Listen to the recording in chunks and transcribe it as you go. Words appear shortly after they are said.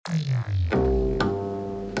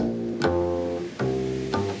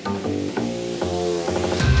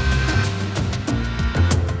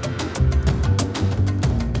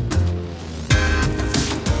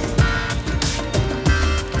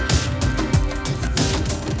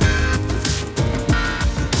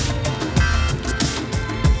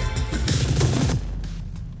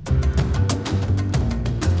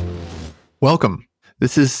Welcome.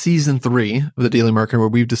 This is season 3 of the Daily Marketer, where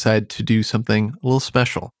we've decided to do something a little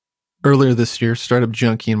special. Earlier this year, startup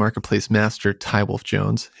junkie and marketplace master Ty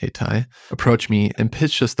Wolff-Jones, hey Ty, approached me and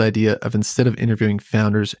pitched us the idea of, instead of interviewing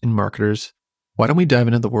founders and marketers, why don't we dive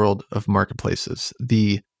into the world of marketplaces,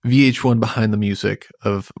 the VH1 behind the music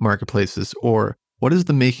of marketplaces, or what is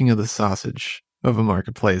the making of the sausage of a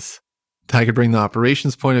marketplace? Ty could bring the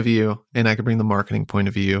operations point of view, and I could bring the marketing point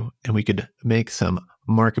of view, and we could make some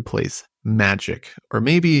marketplace magic, or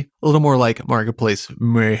maybe a little more like marketplace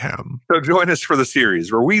mayhem. So join us for the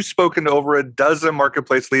series where we've spoken to over a dozen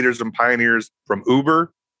marketplace leaders and pioneers from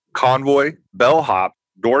Uber, Convoy, Bellhop,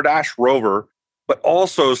 DoorDash, Rover, but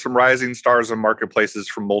also some rising stars in marketplaces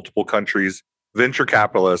from multiple countries, venture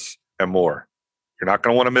capitalists, and more. You're not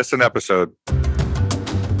going to want to miss an episode.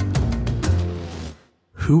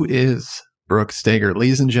 Who is Brooke Steger?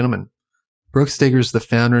 Ladies and gentlemen, Brooke Steger is the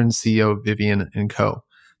founder and CEO of Vivian & Co.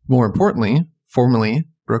 More importantly, formerly,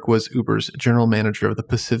 Brooke was Uber's general manager of the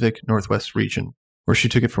Pacific Northwest region, where she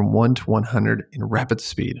took it from 1 to 100 in rapid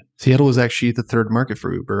speed. Seattle was actually the third market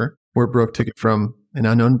for Uber, where Brooke took it from an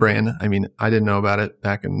unknown brand, I didn't know about it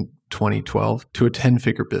back in 2012, to a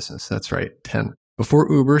 10-figure business. That's right, 10.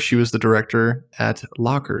 Before Uber, she was the director at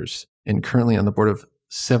Lockers and currently on the board of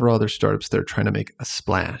several other startups that are trying to make a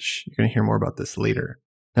splash. You're going to hear more about this later.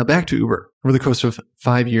 Now back to Uber. Over the course of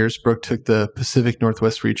 5 years, Brooke took the Pacific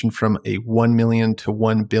Northwest region from a $1 million to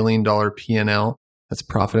 $1 billion P&L, that's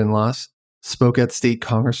profit and loss, spoke at state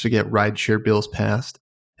Congress to get rideshare bills passed,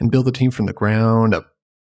 and built the team from the ground up.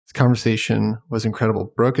 This conversation was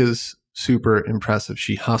incredible. Brooke is super impressive.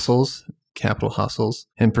 She hustles, capital hustles,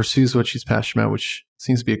 and pursues what she's passionate about, which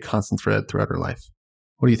seems to be a constant thread throughout her life.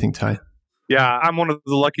 What do you think, Ty? Yeah, I'm one of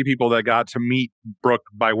the lucky people that got to meet Brooke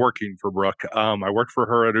by working for Brooke. I worked for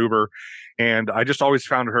her at Uber, and I just always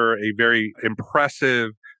found her a very impressive,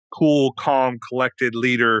 cool, calm, collected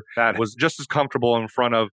leader that was just as comfortable in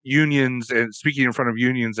front of unions and speaking in front of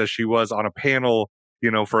unions as she was on a panel,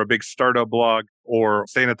 for a big startup blog, or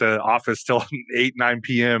staying at the office till 8, 9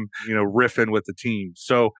 p.m., riffing with the team.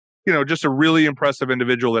 So, just a really impressive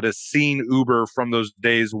individual that has seen Uber from those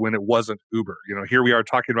days when it wasn't Uber. Here we are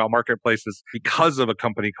talking about marketplaces because of a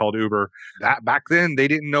company called Uber. That back then, they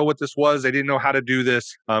didn't know what this was. They didn't know how to do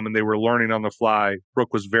this, and they were learning on the fly.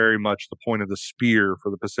 Brooke was very much the point of the spear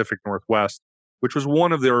for the Pacific Northwest, which was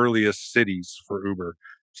one of the earliest cities for Uber.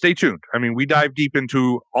 Stay tuned. We dive deep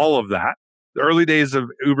into all of that. The early days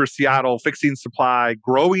of Uber Seattle, fixing supply,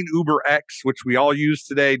 growing Uber X, which we all use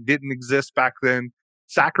today, didn't exist back then.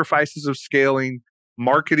 Sacrifices of scaling,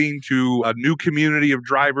 marketing to a new community of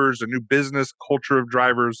drivers, a new business culture of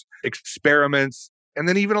drivers, experiments, and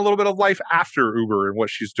then even a little bit of life after Uber and what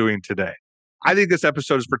she's doing today. I think this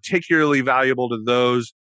episode is particularly valuable to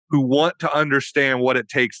those who want to understand what it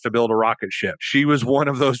takes to build a rocket ship. She was one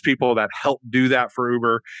of those people that helped do that for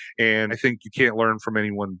Uber, and I think you can't learn from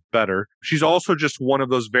anyone better. She's also just one of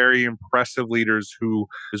those very impressive leaders who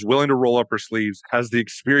is willing to roll up her sleeves, has the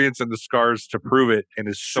experience and the scars to prove it, and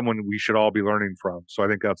is someone we should all be learning from. So I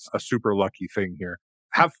think that's a super lucky thing here.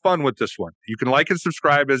 Have fun with this one. You can like and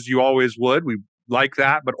subscribe as you always would. We like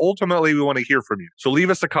that, but ultimately we want to hear from you. So leave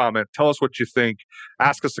us a comment, tell us what you think,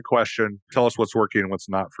 ask us a question, tell us what's working and what's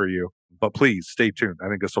not for you. But please stay tuned. I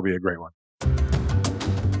think this will be a great one.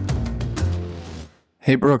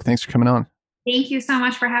 Hey, Brooke, thanks for coming on. Thank you so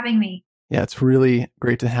much for having me. Yeah, it's really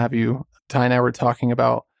great to have you. Ty and I were talking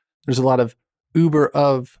about, there's a lot of Uber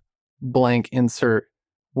of blank insert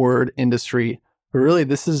word industry, but really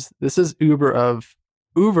this is Uber of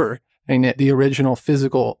Uber, the original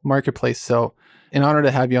physical marketplace. So in honor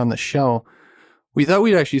to have you on the show, we thought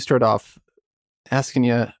we'd actually start off asking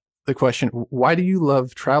you the question, why do you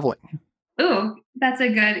love traveling? Ooh, that's a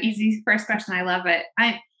good, easy first question. I love it.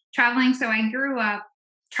 I'm traveling. So I grew up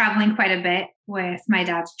traveling quite a bit with my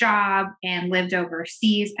dad's job and lived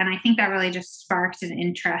overseas. And I think that really just sparked an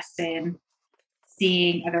interest in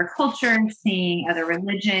seeing other cultures, seeing other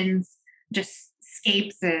religions, just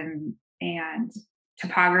scapes and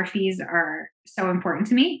topographies are so important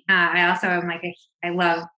to me. I also am I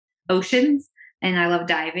love oceans and I love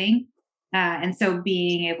diving. And so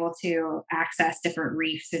being able to access different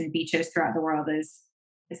reefs and beaches throughout the world is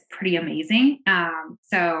pretty amazing.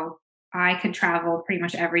 So I could travel pretty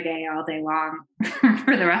much every day, all day long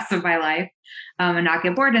for the rest of my life, and not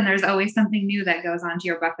get bored. And there's always something new that goes onto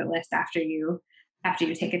your bucket list after you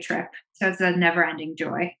take a trip. So it's a never ending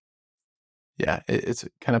joy. Yeah, it's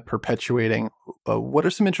kind of perpetuating. What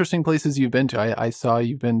are some interesting places you've been to? I saw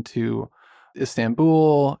you've been to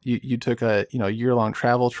Istanbul. You took a year-long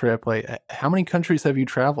travel trip. Like, how many countries have you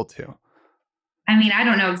traveled to? I mean, I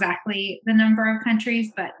don't know exactly the number of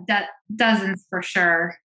countries, but dozens for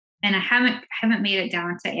sure. And I haven't made it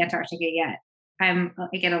down to Antarctica yet. I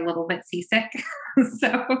get a little bit seasick,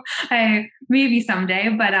 so I maybe someday.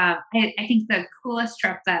 But I think the coolest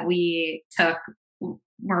trip that we took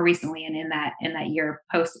more recently, and in that year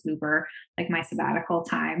post Uber, like my sabbatical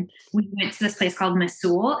time, we went to this place called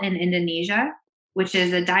Mosul in Indonesia, which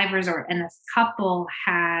is a dive resort, and this couple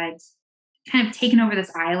had kind of taken over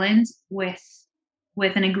this island with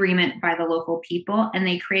an agreement by the local people, and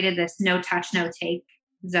they created this no touch, no take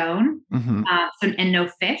zone, Hmm. and no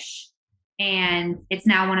fish. And it's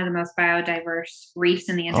now one of the most biodiverse reefs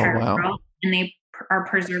in the Oh, entire wow. world. And they are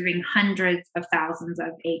preserving hundreds of thousands of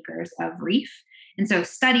acres of reef. And so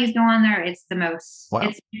studies go on there. Wow.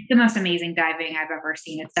 It's the most amazing diving I've ever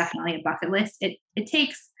seen. It's definitely a bucket list. It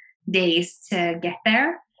takes days to get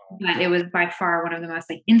there, but it was by far one of the most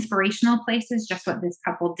like inspirational places, just what this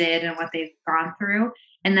couple did and what they've gone through.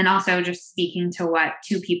 And then also just speaking to what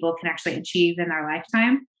two people can actually achieve in their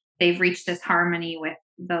lifetime. They've reached this harmony with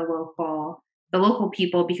the local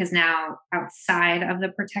people, because now outside of the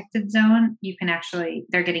protected zone,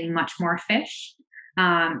 they're getting much more fish.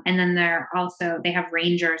 And then they have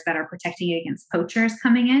rangers that are protecting against poachers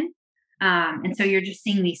coming in. And so you're just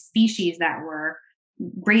seeing these species that were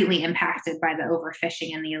greatly impacted by the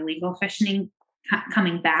overfishing and the illegal fishing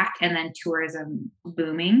coming back, and then tourism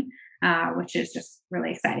booming, which is just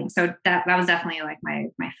really exciting. So that was definitely like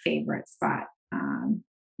my favorite spot,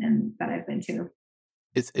 and that I've been to.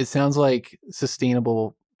 It sounds like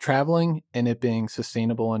sustainable traveling and it being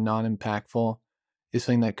sustainable and non-impactful is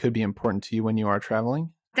something that could be important to you when you are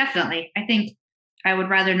traveling. Definitely, I think I would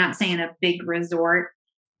rather not stay in a big resort.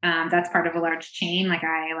 That's part of a large chain. Like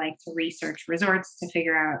I like to research resorts to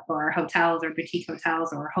figure out, or hotels or boutique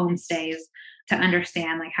hotels or homestays, to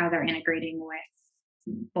understand like how they're integrating with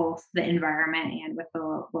both the environment and with the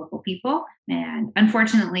local people. And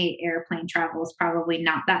unfortunately, airplane travel is probably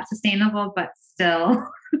not that sustainable, but still,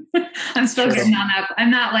 I'm It's still true. getting on up. I'm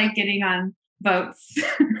not like getting on boats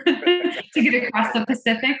to get across the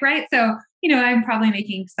Pacific, right? So, I'm probably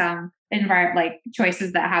making some like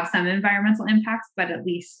choices that have some environmental impacts, but at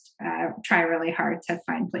least try really hard to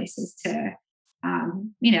find places to,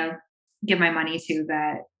 um, you know, give my money to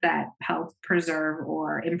that help preserve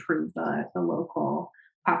or improve the local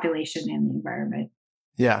population and the environment.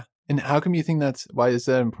 Yeah. And how come you think why is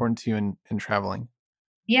that important to you in traveling?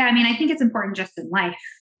 Yeah, I mean, I think it's important just in life.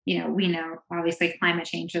 We know obviously climate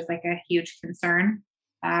change is like a huge concern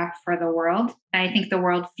for the world. And I think the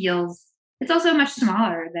world feels it's also much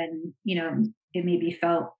smaller than it maybe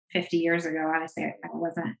felt 50 years ago. Obviously,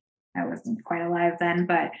 I wasn't quite alive then,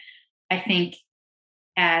 but I think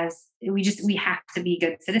as we have to be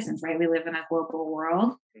good citizens, right? We live in a global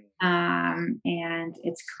world, and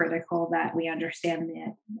it's critical that we understand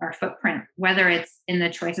our footprint, whether it's in the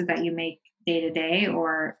choices that you make day to day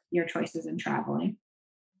or your choices in traveling.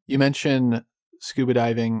 You mentioned scuba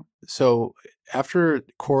diving. So after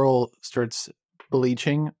coral starts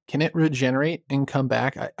bleaching, can it regenerate and come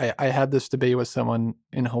back? I had this debate with someone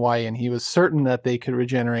in Hawaii, and he was certain that they could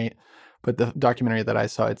regenerate, but the documentary that I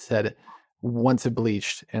saw, it said once it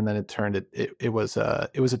bleached and then it turned it was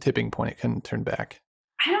a tipping point. It couldn't turn back.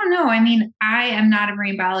 I don't know. I mean, I am not a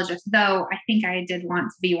marine biologist, though I think I did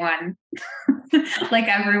want to be one, like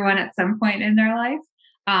everyone at some point in their life.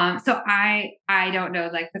 So I don't know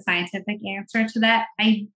like the scientific answer to that.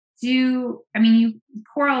 I do. I mean,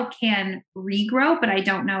 coral can regrow, but I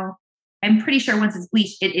don't know. I'm pretty sure once it's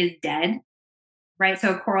bleached, it is dead, right?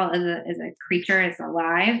 So a coral is a creature, it's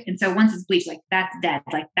alive, and so once it's bleached, like that's dead.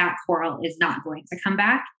 Like that coral is not going to come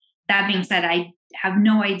back. That being said, I have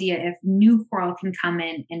no idea if new coral can come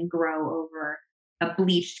in and grow over a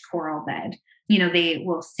bleached coral bed. They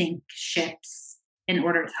will sink ships in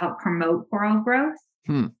order to help promote coral growth.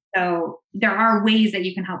 Hmm. So there are ways that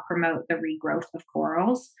you can help promote the regrowth of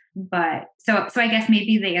corals. But so I guess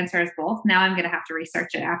maybe the answer is both. Now I'm going to have to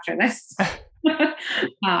research it after this. But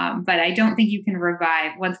I don't think you can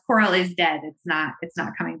revive once coral is dead. It's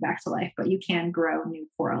not coming back to life, but you can grow new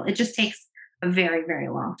coral. It just takes a very, very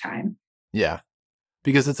long time. Yeah.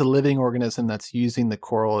 Because it's a living organism that's using the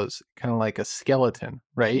coral as kind of like a skeleton,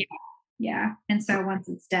 Yeah. right? Yeah. And so once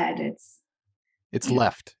it's dead, It's you know,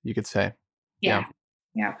 left, you could say. Yeah. yeah.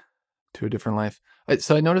 Yeah. to a different life.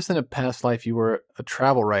 So I noticed in a past life you were a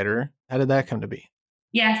travel writer. How did that come to be?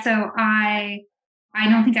 Yeah, so I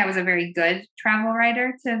don't think I was a very good travel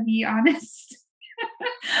writer, to be honest.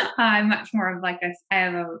 I'm much more of like I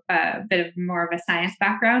have a bit of more of a science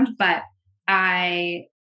background, but I,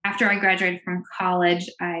 after I graduated from college,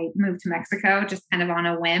 I moved to Mexico just kind of on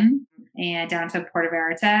a whim and down to Puerto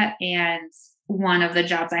Vallarta. And one of the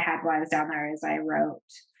jobs I had while I was down there is I wrote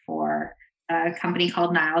for a company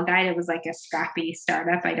called Nile Guide. It was like a scrappy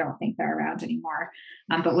startup. I don't think they're around anymore,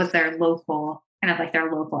 but was their local, kind of like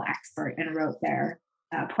their local expert, and wrote their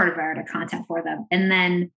Puerto Vallarta content for them. And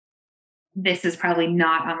then this is probably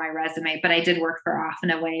not on my resume, but I did work for Off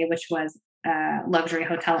and Away, which was a luxury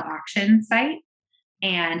hotel auction site.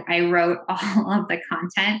 And I wrote all of the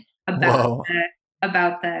content Whoa.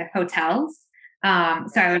 about the hotels. So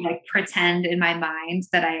I would like pretend in my mind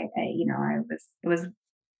that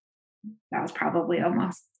that was probably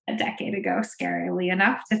almost a decade ago, scarily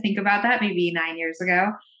enough to think about that, maybe 9 years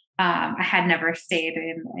ago. I had never stayed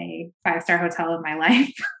in a 5-star hotel in my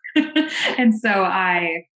life. And so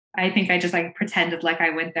I think I just like pretended like I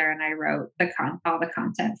went there and I wrote all the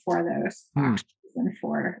content for those auctions and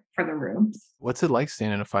for the rooms. What's it like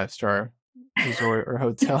staying in a 5-star resort or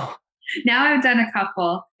hotel? Now I've done a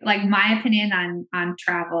couple. Like, my opinion on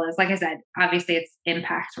travel is, like I said, obviously it's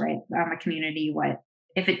impact, right, on the community. What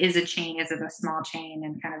if it is a chain? Is it a small chain,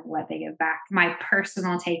 and kind of what they give back? My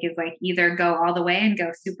personal take is like either go all the way and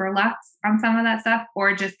go super luxe on some of that stuff,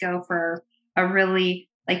 or just go for a really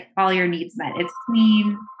like all your needs met. It's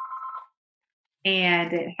clean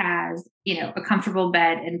and it has, a comfortable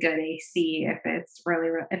bed and good AC if it's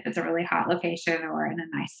a really hot location or in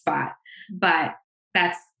a nice spot. But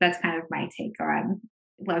that's kind of my take on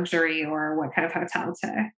luxury or what kind of hotel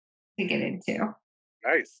to get into.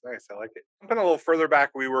 Nice. I like it. Jumping a little further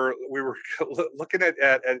back, we were looking at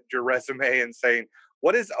your resume and saying,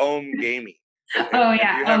 "What is Ohm Gaming?" Oh And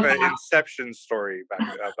yeah. you have Oh an wow. inception story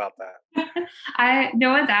about that. I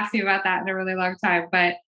No one's asked me about that in a really long time.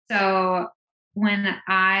 But so when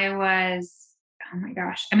I was, oh my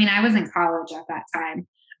gosh, I mean, I was in college at that time.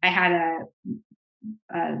 I had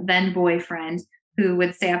a then boyfriend who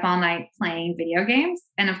would stay up all night playing video games,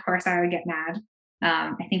 and of course, I would get mad.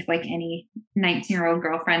 I think like any 19-year-old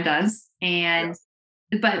girlfriend does. Yeah.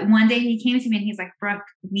 But one day he came to me and he's like, "Brooke,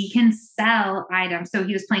 we can sell items." So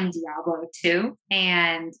he was playing Diablo 2,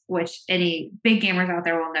 and which any big gamers out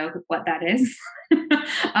there will know what that is.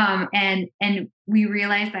 And we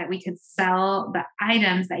realized that we could sell the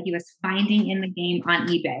items that he was finding in the game on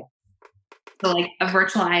eBay. So like a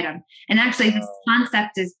virtual item. And actually this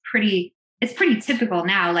concept is it's pretty typical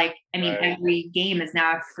now. Like, I mean, Right. every game is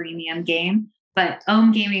now a freemium game, but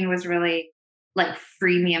Ohm Gaming was really like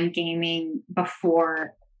freemium gaming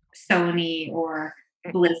before Sony or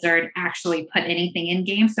Blizzard actually put anything in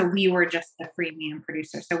games. So we were just the freemium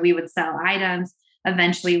producer. So we would sell items.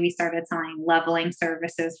 Eventually we started selling leveling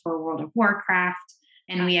services for World of Warcraft.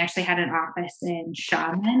 And we actually had an office in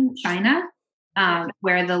Xiamen, China,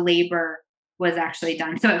 where the labor was actually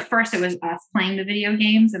done. So at first it was us playing the video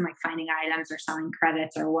games and like finding items or selling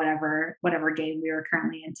credits or whatever game we were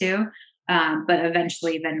currently into. But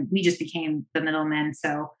eventually then we just became the middlemen.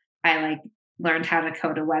 So I like learned how to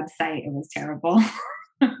code a website. It was terrible.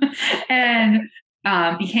 And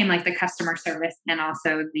became like the customer service and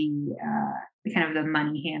also the kind of the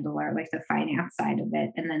money handler, like the finance side of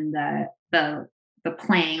it. And then the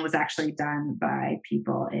playing was actually done by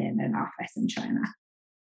people in an office in China.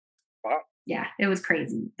 Wow. Yeah, it was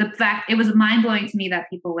crazy. It was mind blowing to me that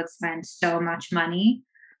people would spend so much money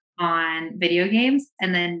on video games.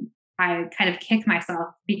 And then I kind of kick myself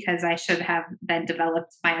because I should have then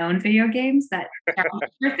developed my own video games that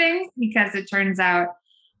for things, because it turns out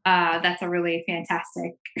that's a really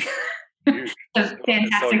fantastic, Huge. a It's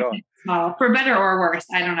fantastic still thing, well, for better or worse.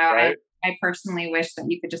 I don't know. right. I personally wish that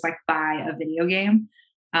you could just like buy a video game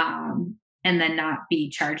and then not be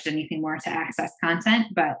charged anything more to access content.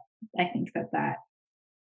 But I think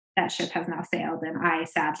that ship has now sailed, and I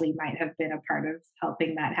sadly might have been a part of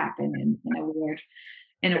helping that happen in a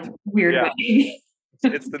weird Yeah. way.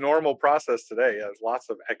 It's the normal process today. There's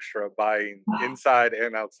lots of extra buying inside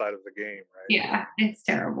and outside of the game, right? Yeah, it's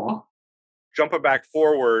terrible. Jumping back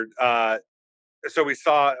forward, so we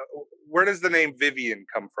saw, where does the name Vivian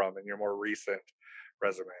come from in your more recent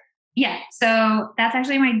resume? Yeah, so that's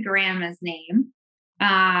actually my grandma's name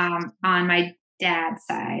on my dad's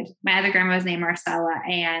side. My other grandma was named Marcella,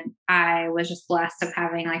 and I was just blessed of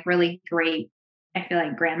having like really great, I feel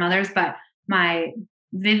like, grandmothers. But my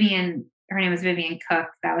Vivian, her name was Vivian Cook.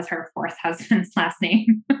 That was her fourth husband's last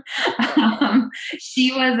name.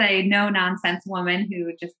 She was a no nonsense woman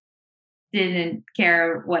who just didn't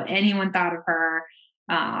care what anyone thought of her,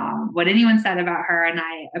 what anyone said about her. And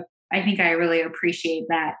I think I really appreciate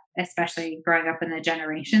that, especially growing up in the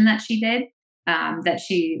generation that she did, that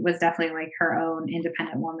she was definitely like her own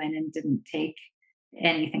independent woman and didn't take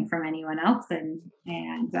anything from anyone else. And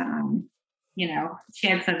she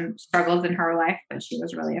had some struggles in her life, but she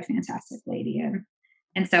was really a fantastic lady.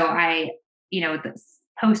 And so this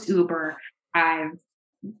post Uber, I'm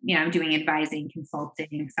doing advising,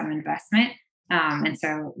 consulting, some investment. And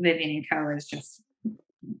so Vivian & Co. is just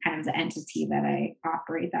kind of the entity that I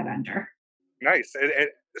operate that under. Nice.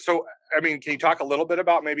 So, can you talk a little bit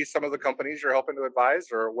about maybe some of the companies you're helping to advise,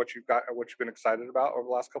 or what you've been excited about over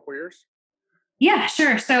the last couple of years? Yeah,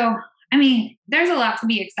 sure. So, there's a lot to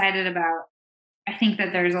be excited about. I think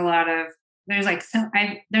that there's a lot of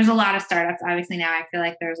startups. Obviously now I feel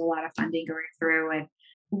like there's a lot of funding going through,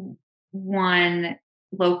 and one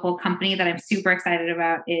local company that I'm super excited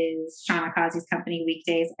about is Sean Akazi's company,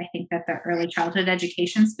 Weekdays. I think that the early childhood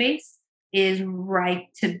education space is ripe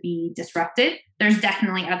to be disrupted. There's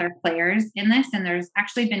definitely other players in this, and there's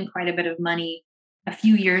actually been quite a bit of money a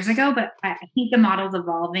few years ago, but I think the model's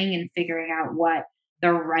evolving and figuring out what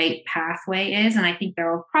the right pathway is. And I think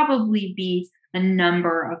there will probably be a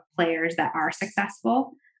number of players that are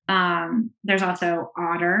successful. There's also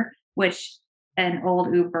Otter, which an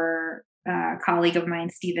old Uber colleague of mine,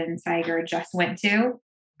 Steven Seiger, just went to.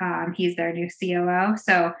 He's their new COO.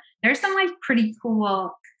 So there's some like pretty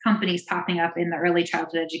cool companies popping up in the early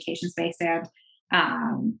childhood education space. And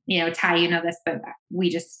Ty, you know this, but we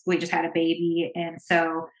just had a baby, and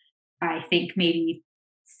so I think maybe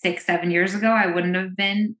 6-7 years ago I wouldn't have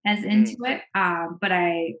been as into it. But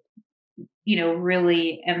I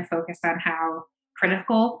really am focused on how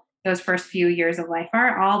critical those first few years of life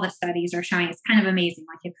are. All the studies are showing it's kind of amazing.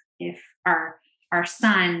 Like if our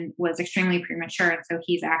son was extremely premature, and so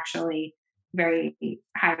he's actually very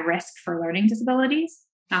high risk for learning disabilities.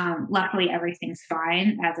 Luckily, everything's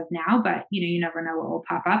fine as of now, but you never know what will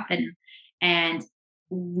pop up. And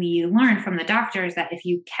we learned from the doctors that if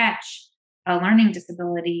you catch a learning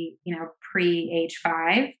disability, pre-age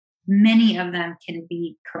 5, many of them can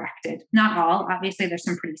be corrected. Not all, obviously. There's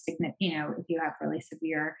some pretty significant. If you have really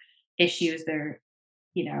severe issues,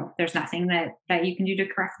 there's nothing that you can do to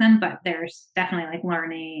correct them. But there's definitely like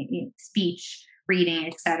learning, speech, reading,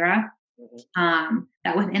 etc.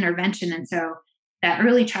 That with intervention, and so that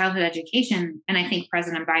early childhood education, and I think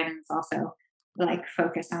President Biden is also like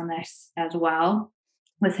focused on this as well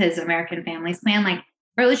with his American Families Plan. Like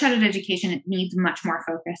early childhood education, it needs much more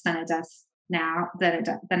focus than it does now, than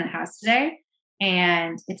it has today,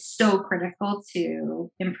 and it's so critical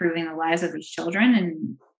to improving the lives of these children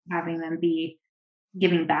and having them be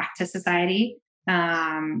giving back to society.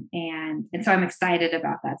 And so I'm excited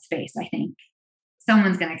about that space. I think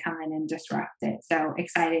someone's going to come in and disrupt it. So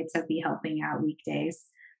excited to be helping out Weekdays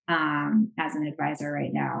as an advisor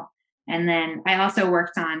right now. And then I also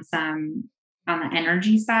worked on the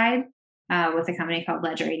energy side with a company called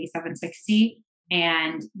Ledger 8760,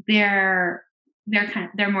 and they're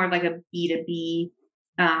more like a B2B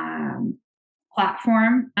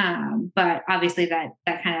platform. But obviously that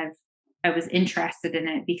kind of, I was interested in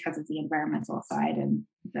it because of the environmental side and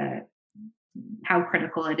how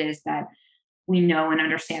critical it is that we know and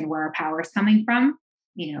understand where our power is coming from.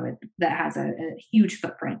 That has a huge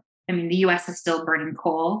footprint. The U.S. is still burning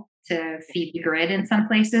coal to feed the grid in some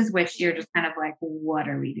places, which you're just kind of like, what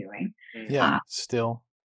are we doing? Yeah, still.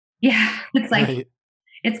 Yeah, it's like, right.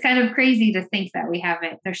 It's kind of crazy to think that we have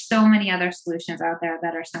it. There's so many other solutions out there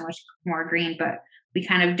that are so much more green, but we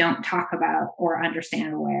kind of don't talk about or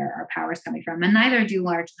understand where our power is coming from, and neither do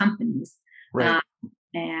large companies. Right.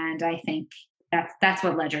 And I think that's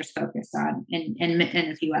what Ledger's focused on, and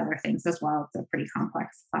a few other things as well. It's a pretty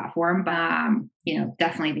complex platform, but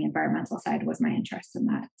definitely the environmental side was my interest in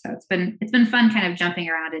that. So it's been fun, kind of jumping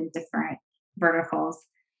around in different verticals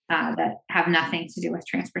that have nothing to do with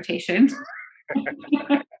transportation.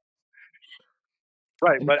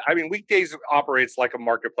 Right, but Weekdays operates like a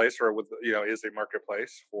marketplace, or is a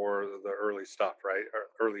marketplace for the early stuff, right?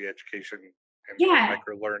 Or early education and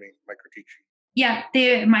micro learning, micro teaching. Yeah,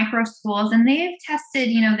 the micro schools, and they've tested.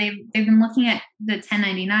 They've been looking at the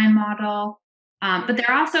 1099 model, but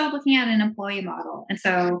they're also looking at an employee model, and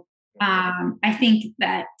so I think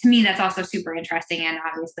that, to me, that's also super interesting. And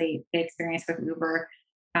obviously, the experience with Uber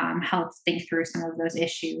helps think through some of those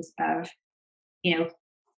issues of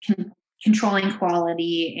controlling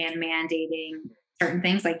quality and mandating certain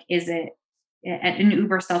things. Like, and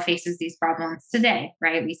Uber still faces these problems today,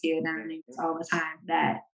 right? We see it in the news all the time.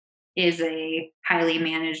 That is a highly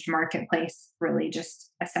managed marketplace, really just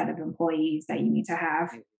a set of employees that you need to have.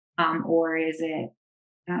 or is it,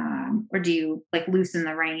 or do you like loosen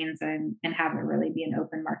the reins and have it really be an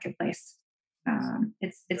open marketplace?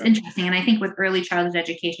 It's interesting, and I think with early childhood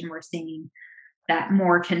education, we're seeing that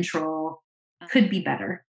more control could be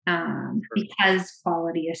better, because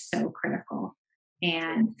quality is so critical,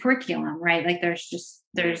 and curriculum, right? Like there's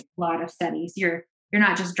a lot of studies. You're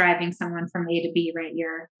not just driving someone from A to B, right?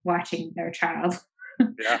 You're watching their child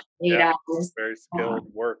Yeah. 8 hours. Very skilled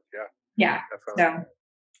work. Yeah, Yeah. definitely.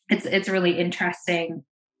 So it's really interesting.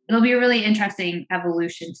 It'll be a really interesting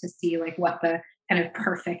evolution to see like what the kind of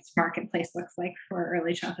perfect marketplace looks like for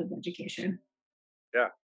early childhood education. Yeah,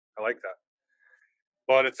 I like that.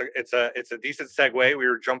 But it's a decent segue. We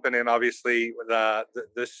were jumping in. Obviously,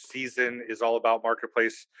 this season is all about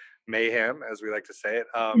marketplace mayhem, as we like to say it.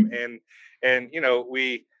 And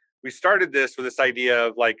we started this with this idea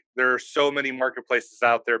of like there are so many marketplaces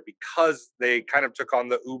out there because they kind of took on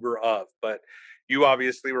the Uber of. But you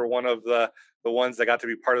obviously were one of the ones that got to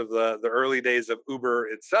be part of the early days of Uber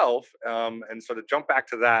itself. And so to jump back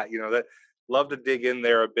to that, that love to dig in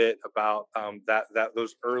there a bit about that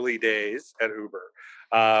those early days at Uber.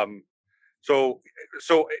 Um, so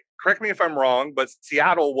correct me if I'm wrong, but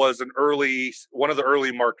Seattle was one of the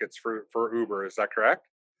early markets for Uber. Is that correct?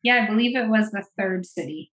 Yeah, I believe it was the third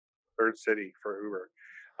city. Third city for Uber.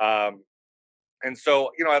 And so,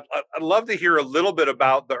 I'd love to hear a little bit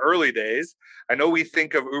about the early days. I know we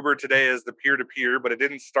think of Uber today as the peer-to-peer, but it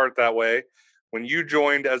didn't start that way. When you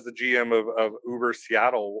joined as the GM of Uber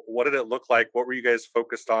Seattle, what did it look like? What were you guys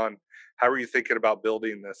focused on? How were you thinking about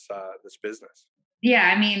building this business?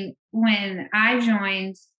 Yeah, I mean, when I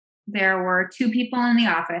joined, there were two people in the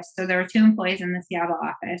office. So there were two employees in the Seattle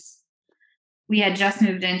office. We had just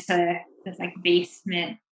moved into this like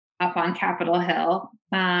basement up on Capitol Hill.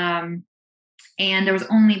 And there was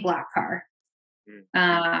only Black Car.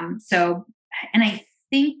 And I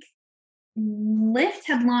think Lyft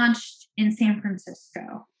had launched in San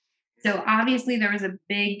Francisco. So obviously there was a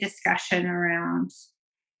big discussion around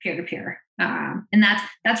peer-to-peer. And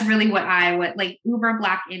that's really what I would like. Uber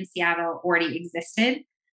Black in Seattle already existed.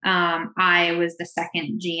 I was the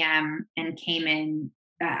second GM and came in.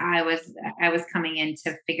 I was coming in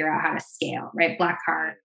to figure out how to scale, right? Black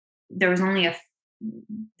Car. There was only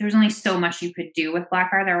so much you could do with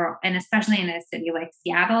Black Car. And especially in a city like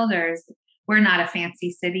Seattle, we're not a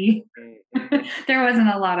fancy city. There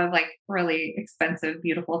wasn't a lot of like really expensive,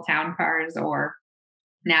 beautiful town cars, or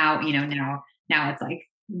now it's like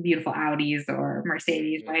beautiful Audis or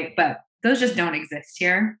Mercedes, right? But those just don't exist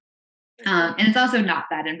here. And it's also not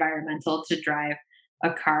that environmental to drive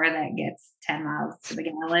a car that gets 10 miles to the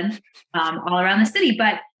gallon all around the city.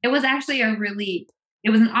 But it was actually it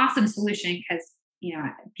was an awesome solution because,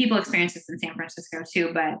 people experience this in San Francisco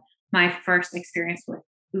too. But my first experience with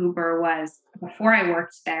Uber was before I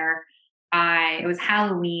worked there. It was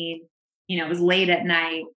Halloween, it was late at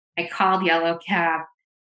night. I called Yellow Cab.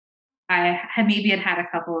 I had a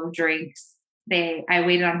couple of drinks. I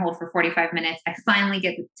waited on hold for 45 minutes. I finally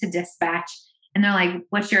get to dispatch and they're like,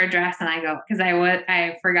 "What's your address?" And I go, because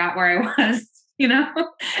I forgot where I was,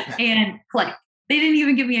 and click. They didn't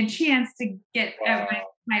even give me a chance to get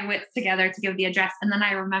my wits together to give the address. And then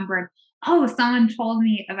I remembered, oh, someone told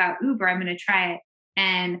me about Uber. I'm going to try it.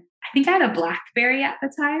 And I think I had a BlackBerry at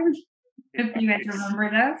the time, if you guys remember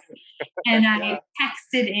those. And I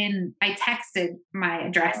texted my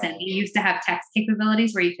address in. You used to have text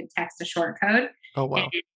capabilities where you could text a short code. Oh, wow.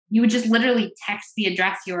 And you would just literally text the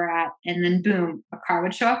address you were at, and then boom, a car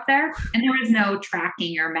would show up there. And there was no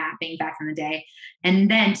tracking or mapping back in the day.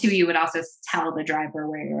 And then too, you would also tell the driver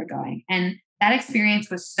where you were going. And that experience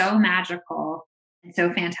was so magical and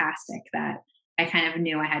so fantastic that I kind of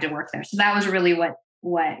knew I had to work there. So that was really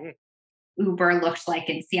what Uber looked like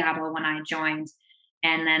in Seattle when I joined.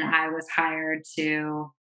 And then I was hired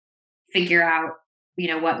to figure out,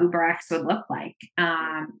 what UberX would look like.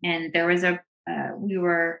 And there was we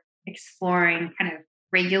were exploring kind of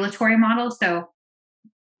regulatory models. So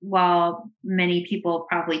while many people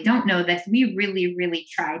probably don't know this, we really, really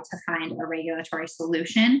tried to find a regulatory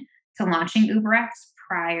solution to launching UberX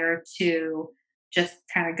prior to just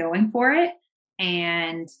kind of going for it.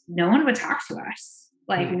 And no one would talk to us.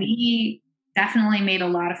 Like we definitely made a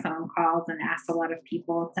lot of phone calls and asked a lot of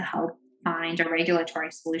people to help find a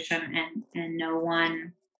regulatory solution, and no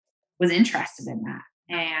one was interested in that.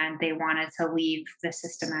 And they wanted to leave the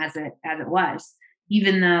system as it was,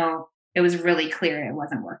 even though it was really clear it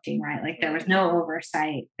wasn't working, right? Like there was no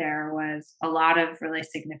oversight. There was a lot of really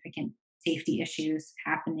significant safety issues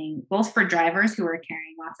happening, both for drivers who were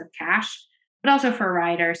carrying lots of cash, but also for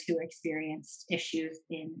riders who experienced issues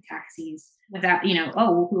in taxis without,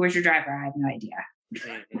 oh, who was your driver? I have no idea.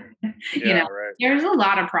 Mhm. You Yeah, know, right. there's a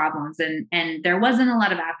lot of problems, and there wasn't a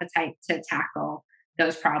lot of appetite to tackle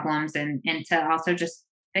those problems, and to also just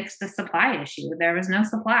fix the supply issue. There was no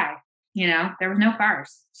supply, there was no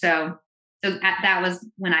cars. That was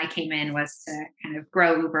when I came in, was to kind of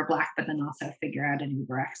grow Uber Black, but then also figure out an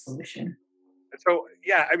UberX solution. So,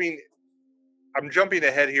 yeah, I mean, I'm jumping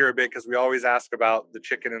ahead here a bit because we always ask about the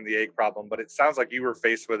chicken and the egg problem, but it sounds like you were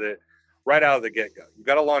faced with it right out of the get go. You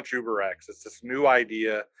got to launch UberX. It's this new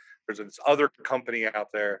idea. There's this other company out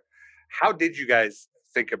there. How did you guys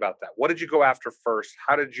think about that? What did you go after first?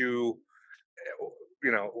 How did you,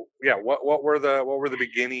 yeah, what were the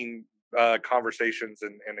beginning conversations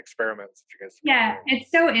and experiments that you guys kind of Yeah, it's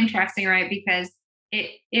so interesting, right? Because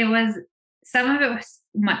it was, some of it was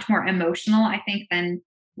much more emotional, I think, than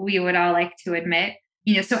we would all like to admit.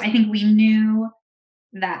 So I think we knew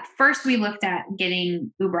that first we looked at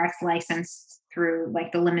getting UberX licensed through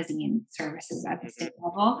like the limousine services at the did? state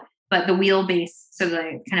level, but the wheelbase, so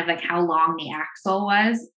the kind of like how long the axle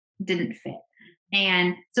was, didn't fit.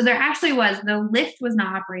 And so there actually was, the lift was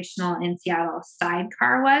not operational in Seattle.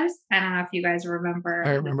 Sidecar was. I don't know if you guys I remember.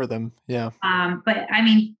 remember them. Yeah. But I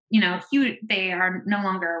mean, they are no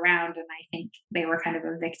longer around, and I think they were kind of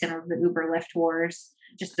a victim of the Uber Lyft wars.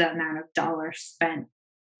 Just the amount of dollars spent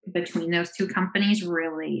between those two companies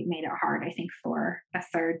really made it hard, I think, for a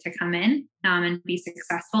third to come in and be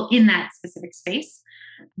successful in that specific space.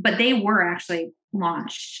 But they were actually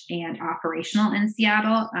launched and operational in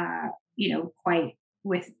Seattle, quite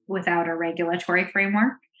without a regulatory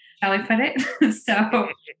framework, shall we put it?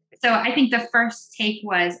 So I think the first take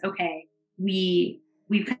was, okay, we've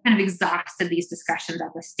kind of exhausted these discussions at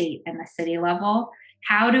the state and the city level.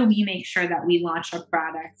 How do we make sure that we launch a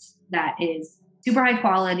product that is super high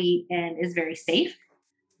quality and is very safe,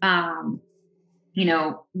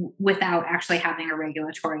 without actually having a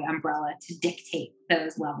regulatory umbrella to dictate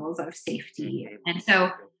those levels of safety? And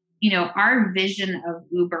so, our vision of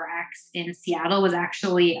UberX in Seattle was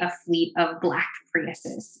actually a fleet of Black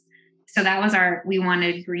Priuses. So that was we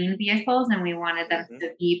wanted green vehicles, and we wanted them Mhm.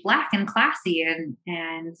 to be Black and classy, and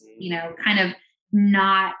kind of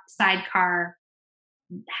not sidecar,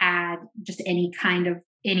 had just any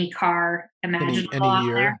car imaginable Any on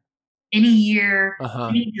there, year. any year, Uh-huh.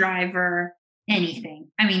 any driver,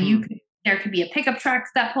 anything. I mean, Hmm. there could be a pickup truck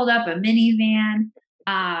that pulled up, a minivan.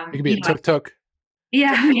 It could be a tuk-tuk.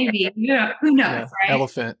 Yeah, maybe. Who knows, Yeah. right?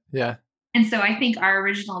 Elephant. Yeah. And so I think our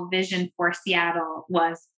original vision for Seattle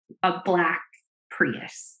was a Black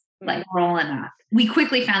Prius, like rolling up. We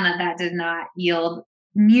quickly found that that did not yield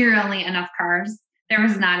nearly enough cars. There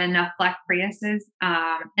was not enough Black Priuses.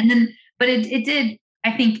 But it did,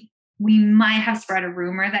 I think we might have spread a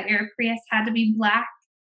rumor that your Prius had to be Black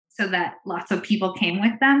so that lots of people came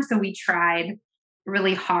with them. So we tried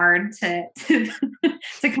really hard to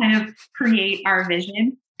kind of create our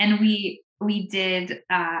vision. And we did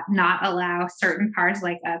not allow certain cars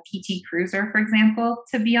like a PT Cruiser, for example,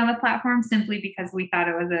 to be on the platform, simply because we thought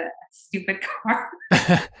it was a stupid car.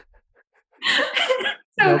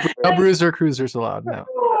 So No bruiser cruisers allowed. No.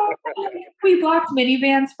 we blocked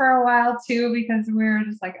minivans for a while too, because we were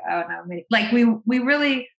just like, oh no, like we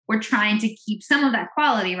really were trying to keep some of that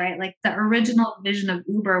quality, right? Like the original vision of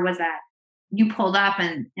Uber was that you pulled up,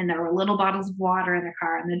 and there were little bottles of water in the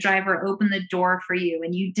car, and the driver opened the door for you,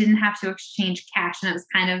 and you didn't have to exchange cash, and it was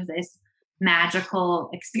kind of this magical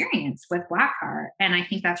experience with Black Car. And I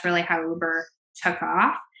think that's really how Uber took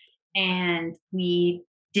off, and we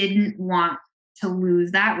didn't want to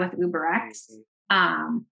lose that with UberX. I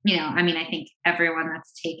mean, I think everyone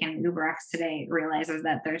that's taken UberX today realizes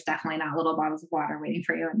that there's definitely not little bottles of water waiting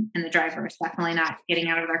for you, and the driver is definitely not getting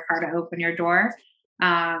out of their car to open your door.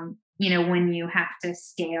 When you have to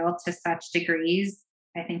scale to such degrees,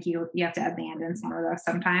 I think you have to abandon some of those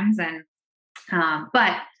sometimes. And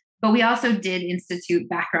but we also did institute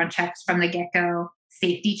background checks from the get go,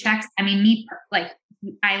 safety checks. I mean,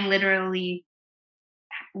 I literally,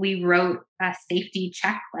 we wrote a safety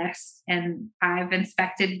checklist, and I've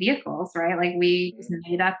inspected vehicles, right? Like we just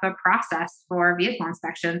made up a process for vehicle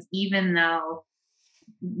inspections, even though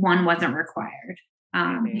one wasn't required,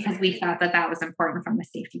 because we thought that that was important from a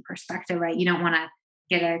safety perspective, right? You don't want to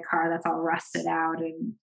get a car that's all rusted out,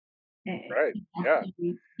 and Right. Yeah.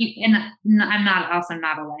 I'm also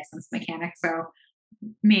not a licensed mechanic, so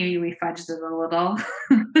maybe we fudged it a little.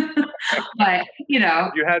 But You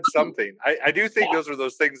had something. I do think yeah. those are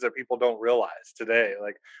those things that people don't realize today.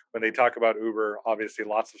 Like when they talk about Uber, obviously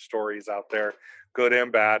lots of stories out there, good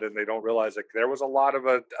and bad, and they don't realize that there was a lot of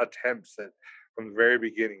attempts from the very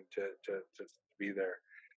beginning to be there.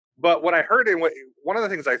 But what I heard one of the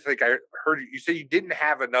things I think I heard you say you didn't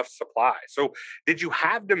have enough supply. So did you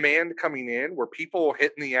have demand coming in? Were people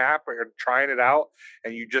hitting the app or trying it out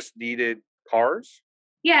and you just needed cars?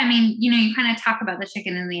 Yeah, I mean, you kind of talk about the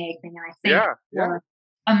chicken and the egg thing, and I think Yeah, yeah. for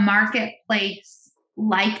a marketplace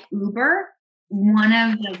like Uber, one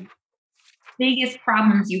of the biggest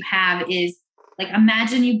problems you have is like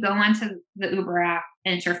imagine you go onto the Uber app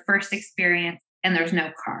and it's your first experience and there's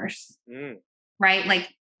no cars, Mm, right?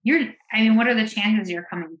 Like what are the chances you're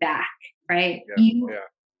coming back, right? yeah, yeah.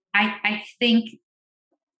 I think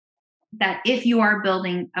that if you are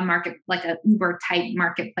building a market like a Uber type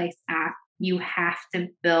marketplace app, you have to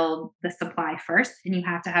build the supply first and you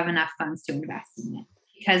have to have enough funds to invest in it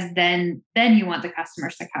because then you want the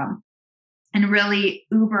customers to come. And really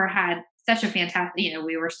Uber had such a fantastic,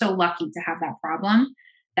 we were so lucky to have that problem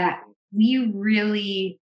that we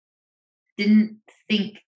really didn't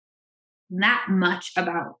think that much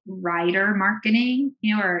about rider marketing,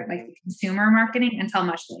 or like the consumer marketing until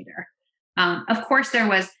much later. Of course, there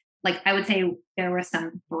was I would say there was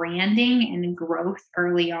some branding and growth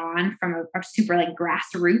early on from a super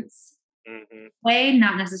grassroots Hmm. way,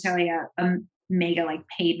 not necessarily a mega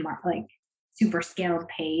paid super scaled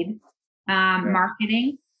paid Yeah.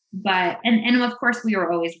 marketing. But and of course we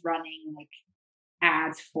were always running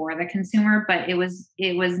ads for the consumer, but it was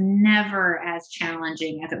never as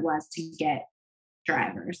challenging as it was to get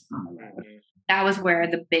drivers on the road. Hmm. That was where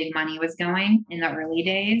the big money was going in the early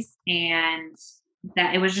days. And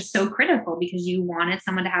that it was just so critical because you wanted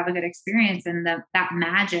someone to have a good experience and that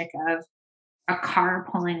magic of a car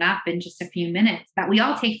pulling up in just a few minutes that we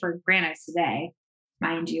all take for granted today.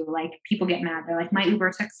 Mind you, people get mad. They're like, my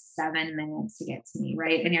Uber took 7 minutes to get to me,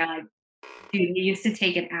 right? And you're like, dude, it used to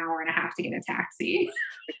take an hour and a half to get a taxi.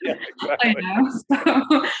 Yeah, I exactly. know.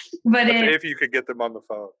 So, but That's it, if you could get them on the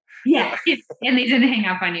phone. yeah, Yeah. and they didn't hang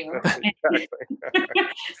up on you. Exactly.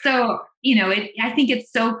 So, I think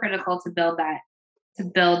it's so critical to build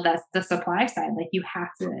the supply side. You have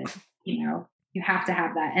to, you have to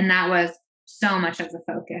have that. And that was so much of the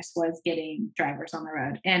focus was getting drivers on the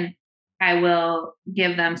road. And I will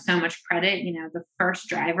give them so much credit. The first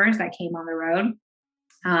drivers that came on the road,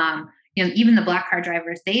 even the black car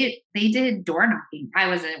drivers, they did door knocking. I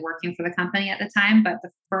wasn't working for the company at the time, but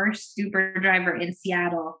the first Uber driver in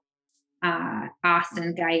Seattle,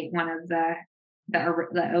 Austin Guy, one of the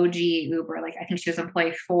OG Uber, I think she was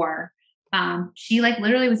employee 4. She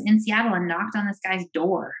literally was in Seattle and knocked on this guy's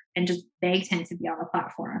door and just begged him to be on the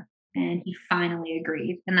platform, and he finally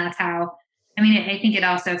agreed. And that's how. I mean, I think it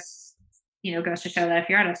also goes to show that if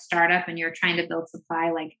you're at a startup and you're trying to build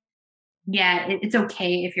supply, yeah, it's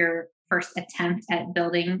okay if your first attempt at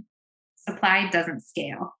building supply doesn't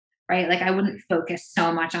scale, right? I wouldn't focus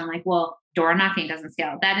so much on well, door knocking doesn't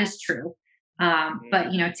scale. That is true. But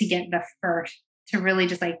to get the first, to really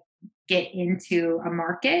just get into a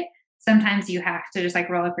market, sometimes you have to just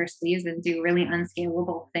roll up your sleeves and do really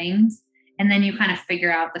unscalable things. And then you kind of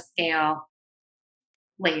figure out the scale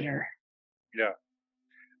later. Yeah.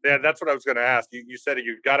 Yeah, that's what I was going to ask. You said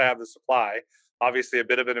you've got to have the supply. Obviously, a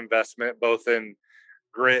bit of an investment, both in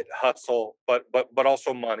grit, hustle, but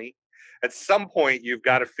also money. At some point, you've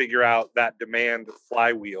got to figure out that demand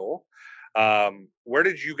flywheel. Where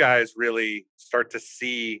did you guys really start to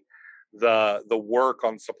see the work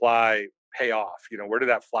on supply pay off? Where did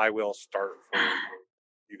that flywheel start for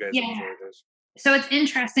you guys Yeah. observers? So it's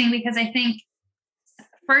interesting because I think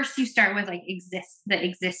first you start with the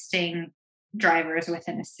existing drivers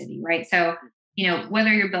within a city, right? So,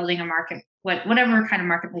 whether you're building a market, whatever kind of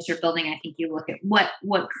marketplace you're building, I think you look at what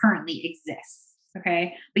currently exists.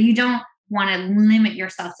 Okay. But you don't want to limit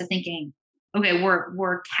yourself to thinking, okay,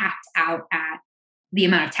 we're capped out at the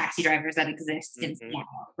amount of taxi drivers that exist in Seattle,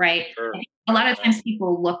 right? Sure. A lot of times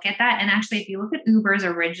people look at that. And actually, if you look at Uber's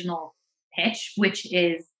original pitch, which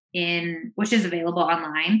is available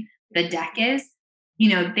online, the deck is,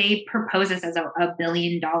 they propose this as a $1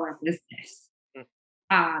 billion business.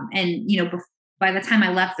 And, by the time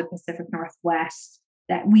I left the Pacific Northwest,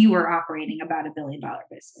 that we were operating about $1 billion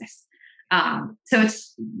business. So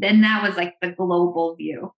that was the global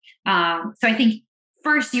view. So I think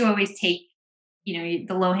first you always take, the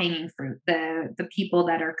low hanging fruit, the people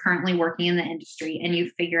that are currently working in the industry, and you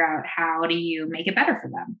figure out how do you make it better for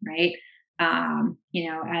them, right?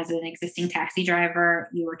 As an existing taxi driver,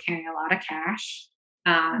 you were carrying a lot of cash.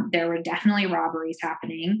 There were definitely robberies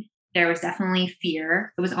happening. There was definitely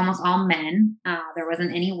fear. It was almost all men. There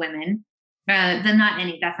wasn't any women. Not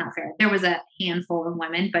any. That's not fair. There was a handful of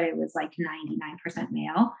women, but it was 99%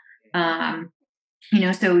 male.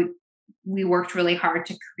 So we worked really hard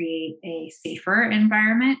to create a safer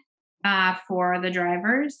environment. for the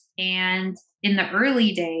drivers. And in the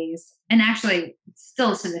early days, and actually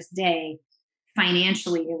still to this day,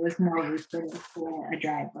 financially, it was more lucrative for a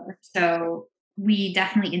driver. So we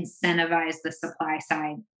definitely incentivize the supply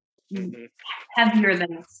side heavier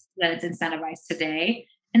than it's incentivized today.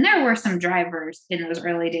 And there were some drivers in those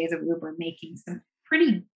early days of Uber making some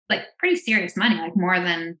pretty serious money, like more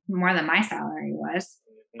than my salary was.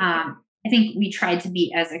 I think we tried to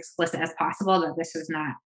be as explicit as possible that this was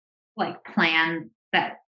not like planned,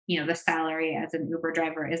 that the salary as an Uber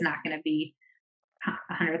driver is not going to be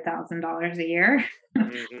 $100,000 a year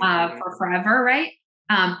for forever, right?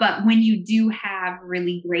 But when you do have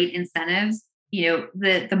really great incentives,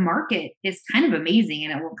 the market is kind of amazing,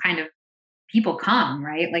 and it will kind of, people come,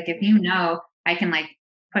 right? Like if I can like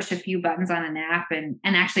push a few buttons on an app, and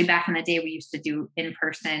actually back in the day we used to do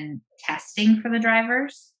in-person testing for the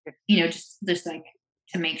drivers, just like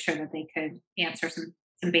to make sure that they could answer some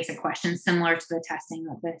basic questions similar to the testing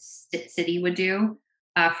that the city would do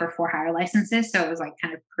for for-hire licenses. So it was like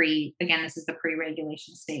kind of this is the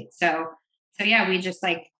pre-regulation state. So yeah, we just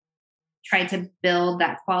like tried to build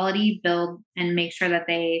that quality, and make sure that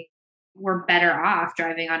they were better off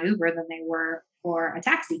driving on Uber than they were for a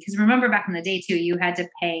taxi. Because remember back in the day too, you had to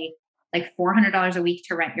pay like $400 a week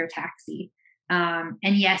to rent your taxi. And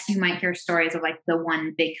yes, you might hear stories of like the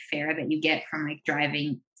one big fare that you get from like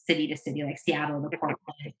driving city to city, like Seattle to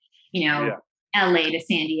Portland, LA to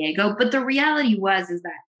San Diego. But the reality is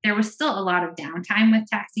that there was still a lot of downtime with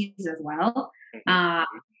taxis as well.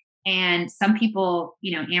 And some people,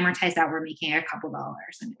 amortized out were making a couple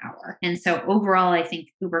dollars an hour. And so overall, I think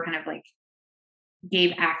Uber kind of like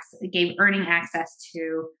gave earning access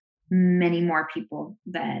to many more people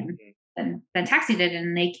than taxi did.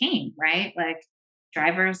 And they came, right? Like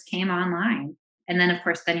drivers came online. And then of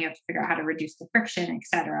course, you have to figure out how to reduce the friction, et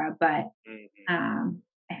cetera. But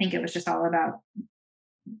I think it was just all about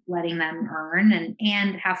letting them earn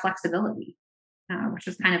and have flexibility, which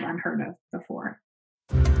was kind of unheard of before.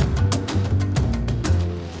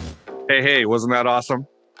 Hey, wasn't that awesome?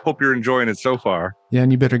 Hope you're enjoying it so far. Yeah,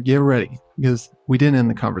 and you better get ready because we didn't end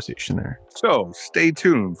the conversation there. So stay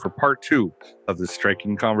tuned for part 2 of this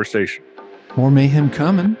striking conversation. More mayhem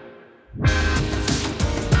coming.